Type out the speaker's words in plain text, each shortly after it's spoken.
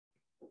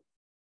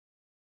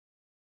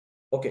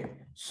Okay,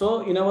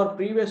 so in our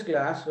previous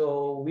class,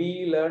 so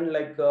we learned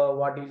like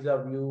what is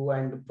a view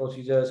and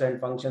procedures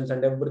and functions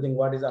and everything.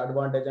 What is the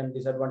advantage and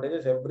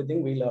disadvantages?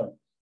 Everything we learned.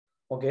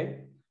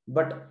 Okay,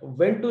 but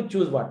when to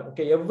choose what?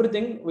 Okay,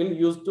 everything will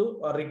use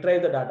to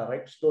retrieve the data,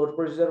 right? Store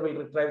procedure will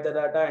retrieve the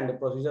data, and the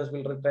procedures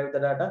will retrieve the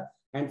data,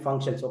 and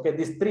functions. Okay,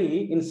 these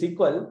three in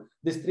SQL,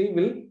 these three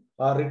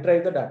will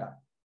retrieve the data.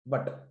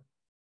 But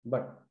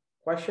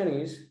question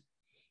is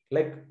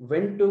like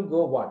when to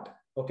go what?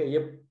 Okay,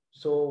 yep.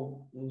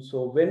 So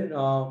when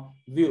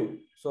view,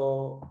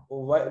 so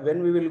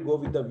when we will go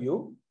with the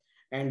view,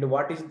 and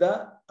what is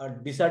the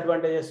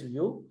disadvantageous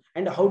view,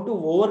 and how to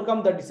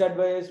overcome the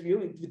disadvantageous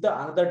view with the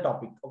another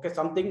topic. Okay,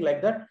 something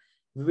like that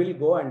we will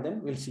go and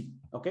then we'll see.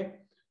 Okay,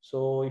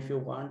 so if you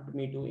want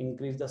me to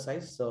increase the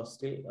size, so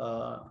still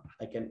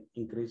I can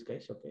increase,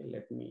 guys. Okay,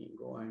 let me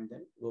go and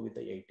then go with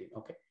the 18.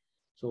 Okay,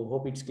 so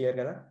hope it's clear,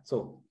 guys.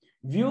 So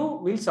view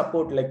will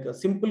support like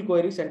simple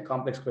queries and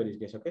complex queries,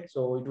 guys. Okay,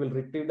 so it will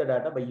retrieve the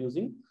data by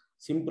using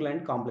simple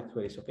and complex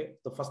queries. Okay,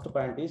 the first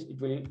point is it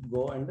will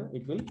go and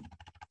it will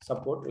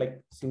support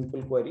like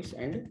simple queries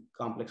and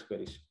complex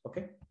queries.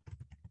 Okay,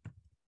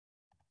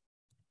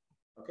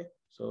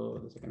 so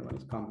the second one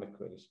is complex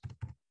queries.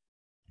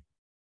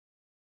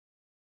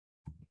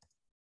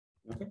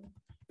 Okay,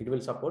 it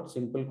will support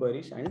simple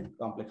queries and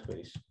complex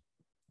queries.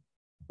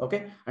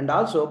 Okay, and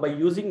also by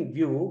using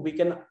view we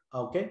can,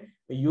 okay,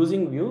 by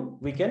using view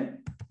we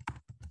can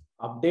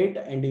update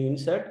and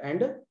insert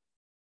and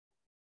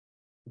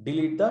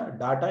delete the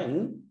data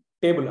in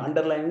table,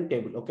 underlying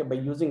table. Okay, by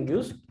using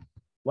views,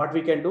 what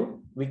we can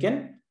do, we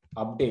can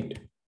update.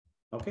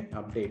 Okay,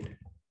 update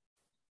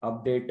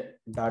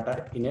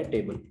data in a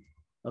table.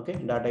 Okay,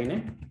 data in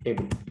a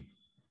table,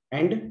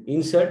 and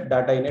insert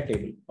data in a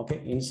table.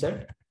 Okay,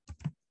 insert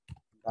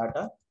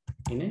data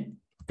in a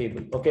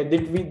table. Okay,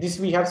 this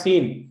we have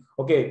seen.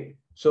 Okay,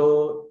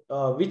 so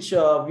which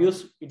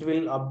views it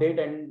will update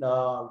and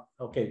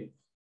okay,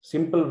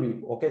 simple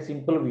view. Okay,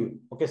 simple view.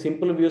 Okay,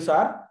 simple views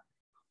are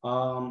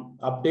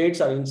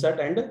updates or insert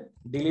and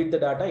delete the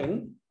data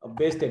in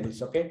base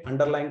tables. Okay,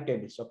 underlying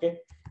tables. Okay,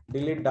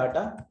 delete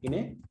data in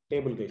a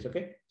table case.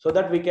 Okay, so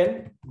that we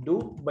can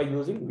do by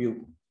using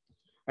view.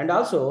 And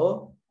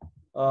also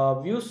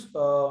views,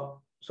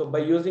 so by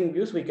using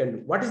views we can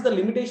do. What is the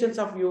limitations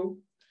of view?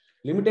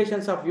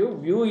 Limitations of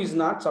view is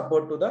not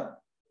support to the,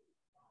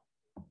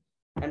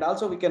 and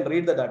also we can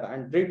read the data,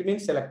 and read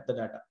means select the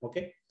data.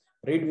 Okay,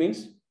 read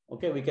means,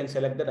 okay, we can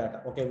select the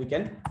data. Okay, we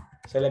can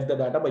select the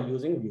data by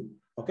using view.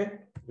 Okay,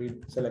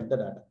 we select the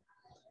data.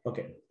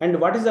 Okay, and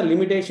what is the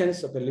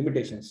limitations? Okay,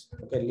 limitations.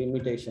 Okay,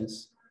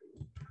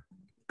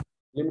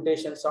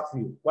 limitations of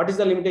view. What is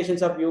the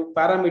limitations of view?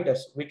 Parameters,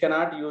 we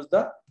cannot use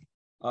the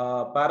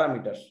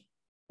parameters.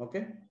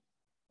 Okay,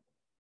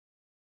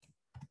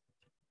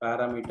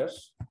 parameters,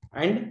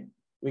 and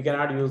we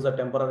cannot use the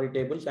temporary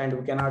tables, and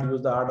we cannot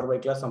use the order by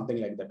class, something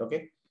like that.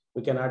 Okay,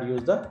 we cannot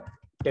use the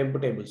temp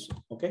tables.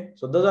 Okay,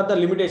 so those are the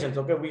limitations.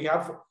 Okay, we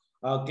have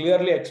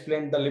clearly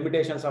explained the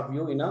limitations of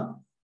view in a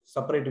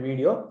separate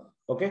video.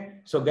 Okay,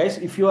 so guys,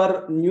 if you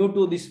are new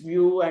to this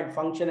view and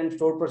function and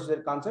stored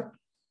procedure concept,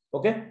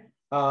 okay,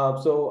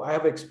 so I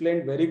have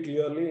explained very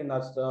clearly in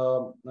us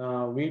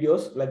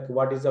videos like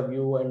what is a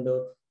view and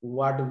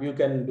what view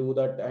can do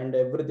that and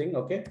everything.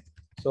 Okay,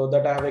 so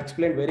that I have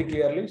explained very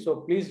clearly. So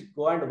please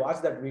go and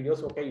watch that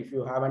videos. Okay, if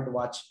you haven't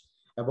watched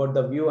about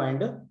the view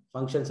and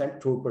functions and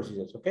stored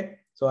procedures. Okay,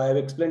 so I have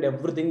explained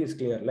everything is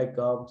clear. Like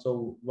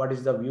so what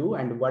is the view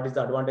and what is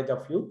the advantage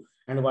of view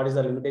and what is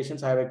the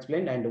limitations I have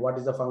explained, and what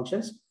is the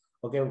functions.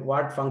 Okay,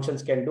 what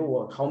functions can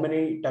do, how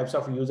many types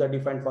of user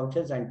defined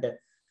functions and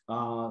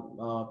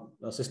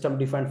system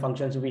defined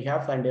functions we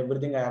have, and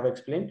everything I have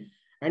explained.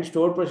 And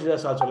stored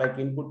procedures also, like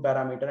input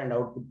parameter and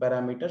output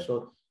parameter.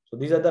 So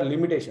these are the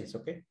limitations.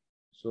 Okay,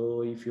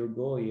 so if you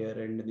go here,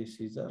 and this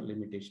is the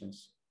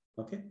limitations.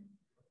 Okay,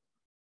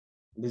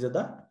 these are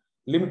the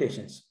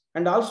limitations.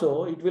 And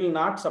also it will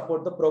not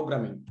support the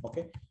programming.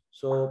 Okay,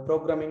 so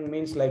programming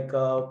means like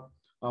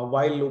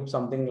while loop,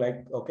 something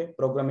like, okay,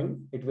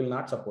 programming it will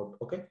not support.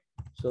 Okay,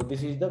 so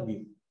this is the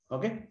view.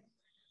 Okay,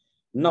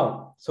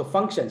 now so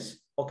functions.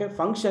 Okay,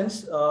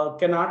 functions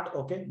cannot,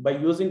 okay, by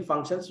using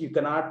functions you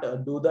cannot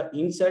do the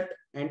insert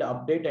and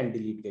update and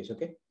delete case.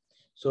 Okay,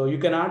 so you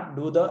cannot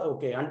do the,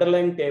 okay,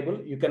 underlying table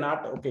you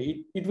cannot.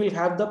 Okay, it will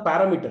have the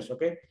parameters.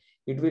 Okay,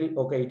 it will,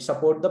 okay, it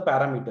support the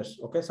parameters.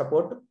 Okay,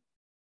 support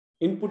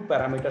input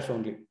parameters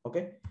only.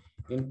 Okay,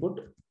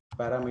 input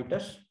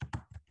parameters.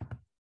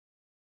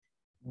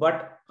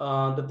 But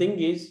the thing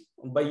is,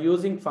 by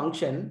using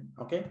function,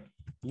 okay,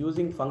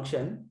 using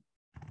function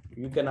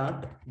you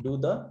cannot do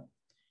the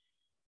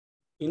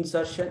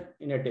insertion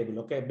in a table.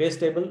 Okay, base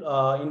table,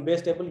 in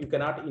base table you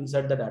cannot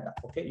insert the data.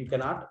 Okay, you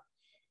cannot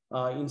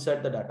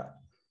insert the data,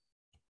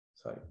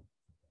 sorry,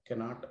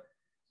 cannot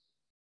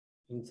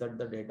insert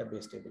the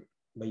database table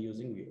by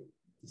using view,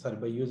 sorry,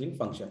 by using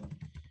function.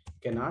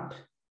 Cannot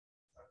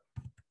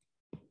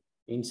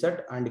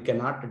insert and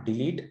cannot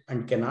delete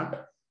and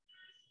cannot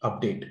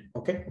update.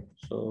 Okay,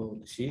 so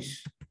this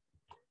is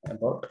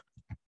about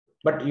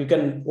but you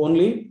can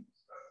only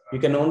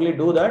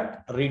do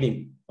that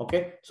reading.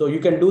 Okay, so you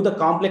can do the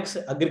complex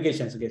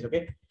aggregations, guys.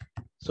 Okay,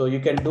 so you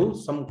can do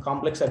some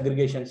complex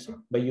aggregations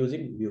by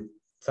using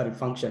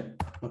function.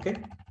 Okay,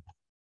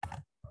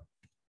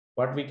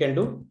 what we can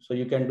do, so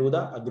you can do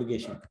the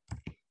aggregation.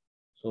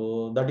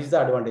 So that is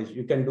the advantage.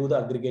 You can do the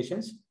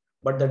aggregations,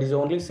 but that is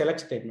only select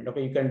statement.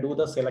 Okay, you can do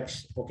the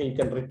selects. Okay, you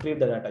can retrieve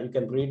the data, you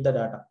can read the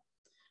data.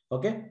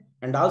 Okay,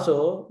 and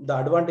also the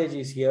advantage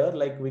is here,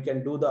 like we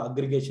can do the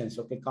aggregations.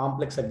 Okay,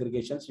 complex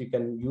aggregations you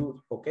can use.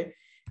 Okay,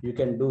 you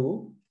can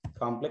do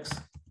complex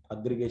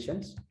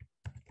aggregations,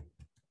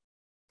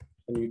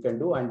 and you can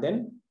do, and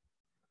then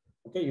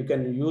okay, you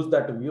can use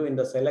that view in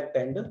the select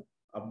and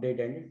update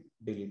and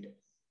delete.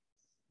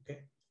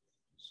 Okay,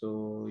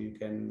 so you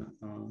can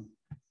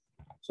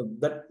so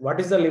that, what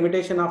is the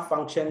limitation of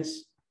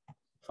functions?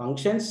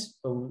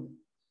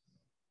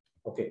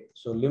 Okay,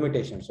 so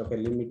limitations. Okay,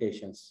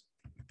 limitations.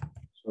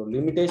 So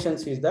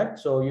limitations is that,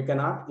 so you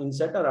cannot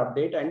insert or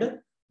update and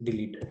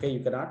delete. Okay, you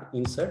cannot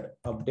insert,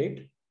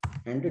 update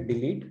and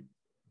delete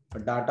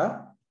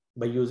data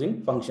by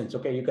using functions.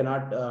 Okay, you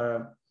cannot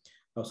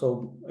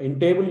so in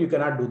table you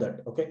cannot do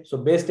that. Okay, so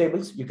base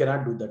tables you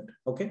cannot do that.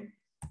 Okay,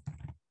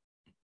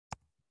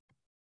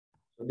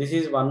 so this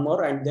is one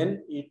more, and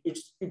then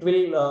it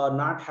will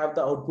not have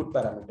the output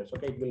parameters.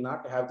 Okay, it will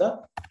not have the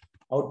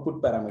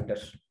output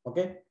parameters.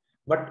 Okay,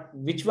 but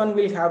which one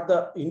will have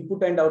the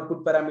input and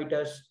output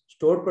parameters?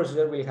 Stored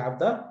procedure will have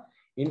the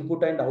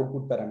input and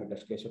output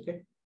parameters, guys.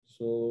 Okay,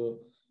 so,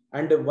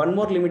 and one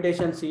more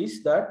limitation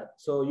is that,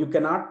 so you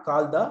cannot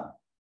call the,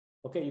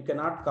 okay, you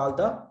cannot call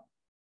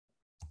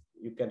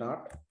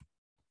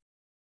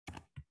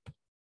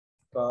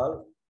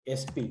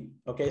SP.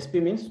 Okay, SP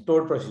means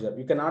stored procedure.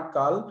 You cannot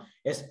call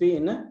SP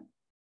in a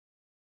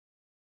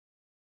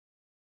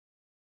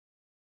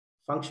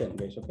function,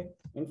 guys. Okay,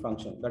 in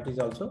function, that is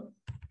also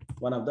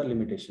one of the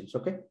limitations.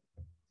 Okay,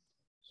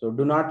 so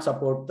do not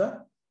support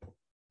the,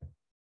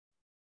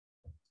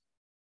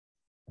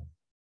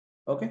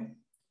 okay,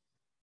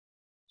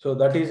 so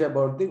that is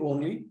about the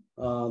only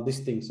these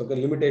things. Okay,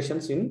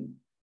 limitations in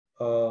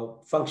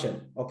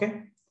function.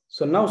 Okay,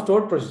 so now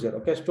stored procedure.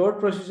 Okay, stored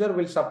procedure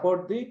will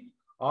support the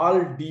all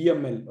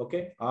DML.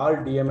 Okay, all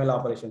DML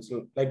operations.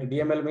 So like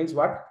DML means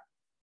what?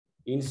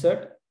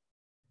 Insert,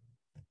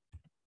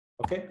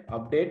 okay,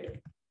 update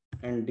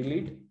and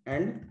delete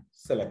and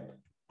select.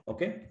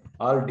 Okay,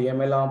 all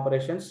DML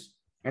operations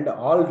and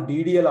all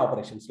DDL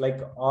operations, like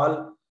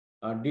all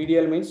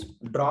DDL means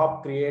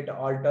drop, create,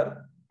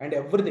 alter and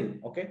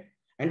everything. Okay,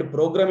 and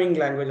programming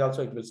language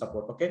also it will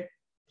support. Okay,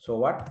 so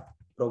what?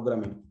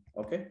 Programming.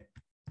 Okay,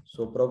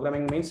 so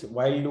programming means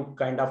while loop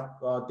kind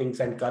of things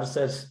and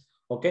cursors.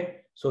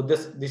 Okay, so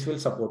this will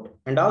support,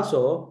 and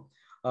also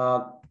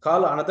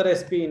call another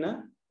SP in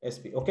a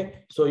SP.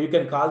 Okay, so you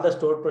can call the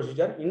stored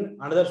procedure in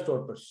another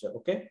stored procedure.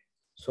 Okay,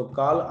 so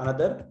call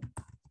another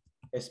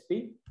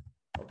SP.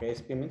 Okay,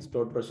 SP means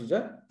stored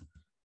procedure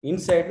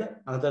inside the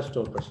another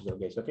stored procedure,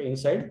 guys. Okay,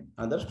 inside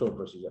another stored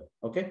procedure.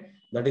 Okay,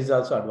 that is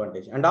also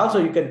advantage. And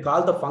also you can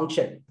call the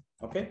function.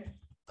 Okay,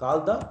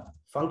 call the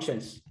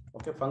functions.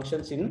 Okay,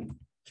 functions in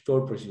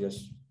stored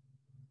procedures.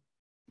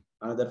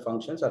 Another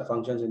functions or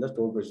functions in the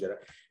stored procedure.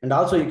 And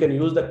also you can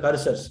use the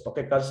cursors.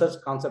 Okay,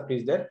 cursors concept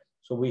is there,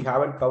 so we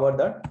haven't covered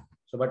that.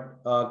 So,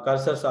 but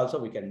cursors also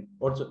we can.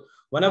 Also,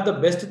 one of the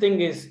best thing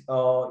is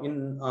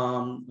in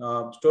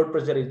stored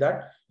procedure is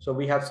that, so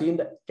we have seen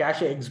the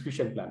cache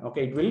execution plan.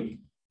 Okay, it will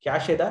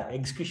cache the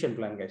execution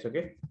plan, guys.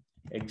 Okay,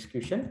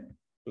 execution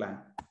plan.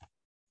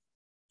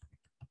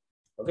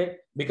 Okay,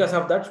 because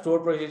of that,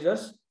 stored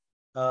procedures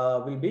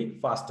will be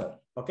faster.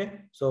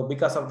 Okay, so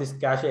because of this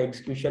cache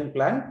execution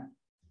plan,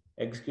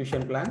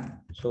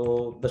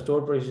 so the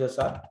stored procedures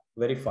are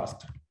very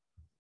fast.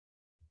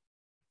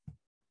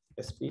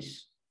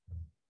 SPs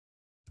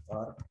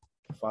are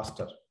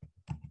faster.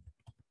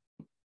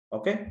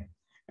 Okay,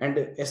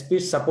 and SP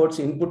supports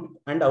input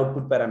and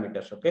output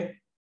parameters. Okay,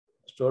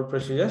 stored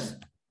procedures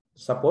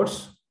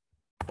supports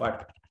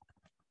what?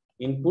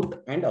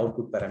 Input and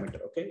output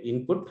parameter. Okay,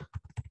 input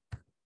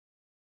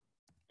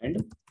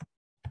and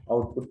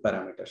output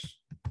parameters.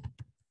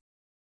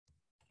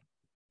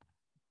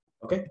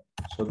 Okay,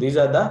 so these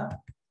are the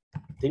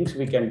things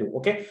we can do.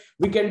 Okay,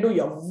 we can do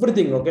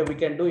everything. Okay, we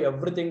can do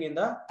everything in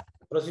the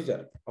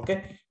procedure.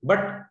 Okay,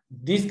 but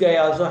this guy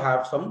also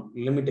have some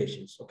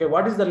limitations. Okay,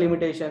 what is the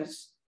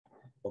limitations?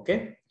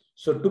 Okay,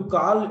 so to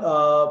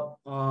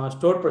call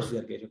stored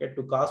procedure case, okay,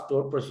 to call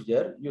stored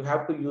procedure, you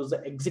have to use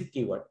the exit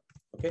keyword.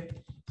 Okay,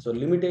 so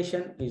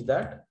limitation is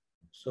that,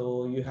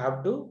 so you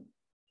have to,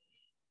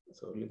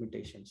 so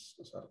limitations,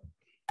 sorry.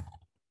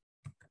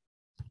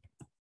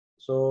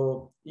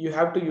 So you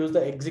have to use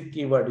the exit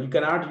keyword. You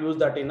cannot use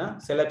that in a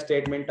select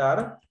statement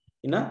or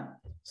in a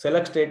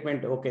select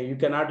statement. Okay, you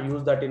cannot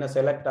use that in a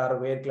select or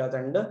where class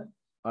and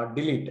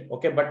delete.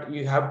 Okay, but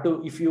you have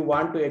to, if you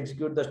want to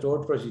execute the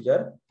stored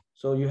procedure,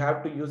 so you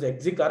have to use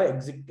exit or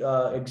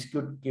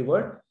execute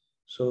keyword.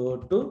 So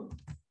to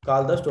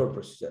call the stored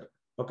procedure.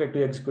 Okay,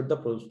 to execute the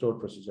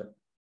stored procedure.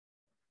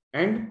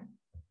 And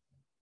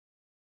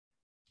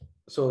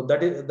So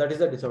that is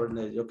the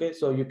disadvantage. Okay,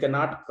 so you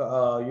cannot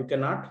call.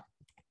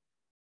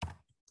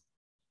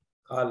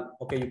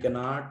 Okay, you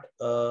cannot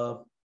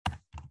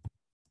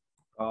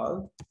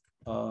call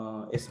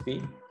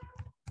SP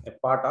a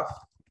part of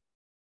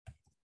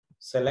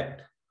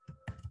select,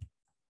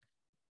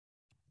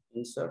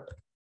 insert,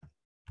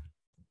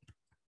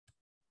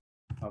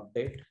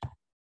 update,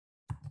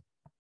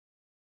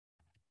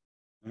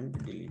 and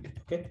delete.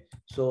 Okay,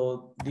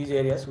 so these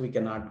areas we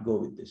cannot go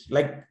with this.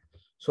 Like,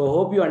 so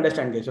hope you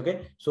understand, guys.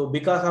 Okay, so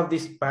because of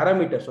these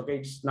parameters, okay,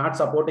 it's not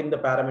supporting the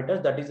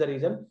parameters. That is the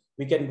reason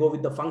we can go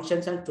with the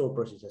functions and stored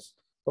procedures.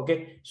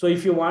 Okay, so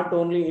if you want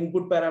only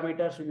input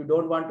parameters, you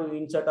don't want to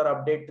insert or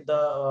update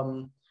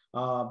the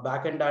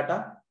backend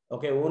data.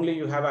 Okay, only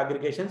you have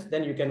aggregations,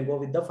 then you can go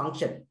with the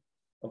function.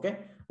 Okay,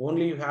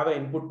 only you have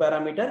an input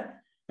parameter,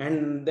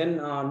 and then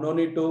no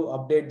need to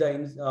update the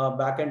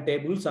backend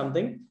table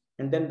something,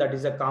 and then that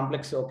is a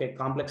complex, okay,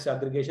 complex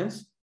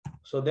aggregations.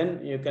 So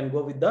then you can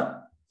go with the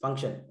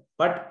function.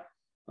 But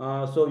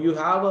so you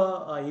have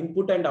a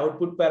input and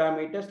output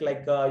parameters,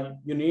 like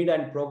you need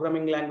an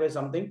programming language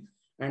something,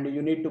 and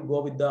you need to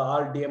go with the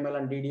all DML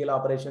and DDL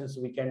operations,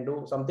 we can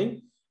do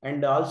something.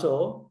 And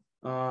also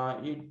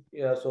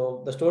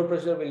so the stored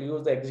procedure will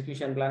use the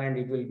execution plan and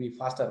it will be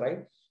faster, right?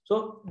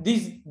 So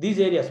these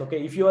areas,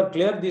 okay, if you are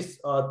clear these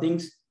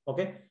things,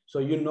 okay, so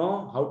you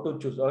know how to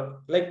choose,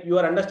 or like you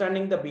are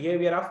understanding the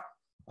behavior of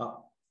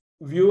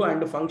view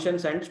and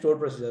functions and stored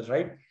procedures,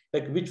 right?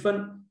 Like which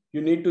one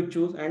you need to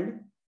choose,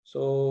 and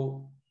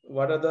so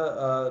what are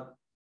the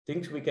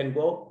things we can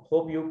go.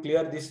 Hope you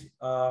clear this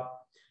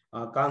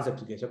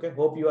concepts, guys. Okay,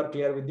 hope you are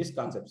clear with these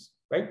concepts,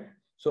 right?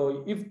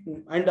 So if,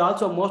 and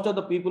also most of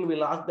the people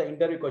will ask the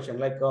interview question,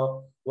 like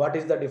what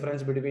is the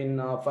difference between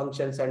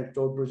functions and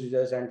stored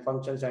procedures, and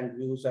functions and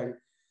views, and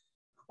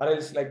or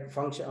else like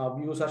function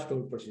views are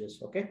stored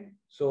procedures. Okay,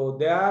 so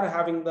they are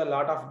having the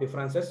lot of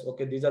differences.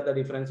 Okay, these are the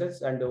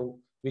differences, and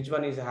which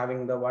one is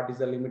having the, what is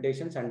the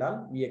limitations and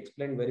all, we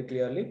explained very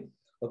clearly.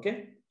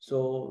 Okay,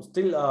 so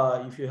still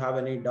if you have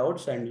any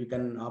doubts, and you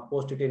can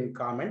post it in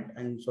comment,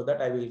 and so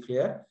that I will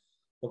clear.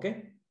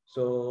 Okay,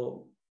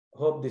 so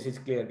hope this is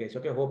clear, guys.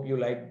 Okay, hope you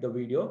like the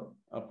video.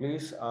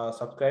 Please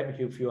subscribe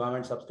if you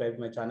haven't subscribed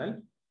my channel,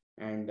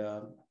 and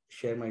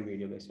share my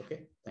video, guys.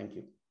 Okay, thank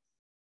you.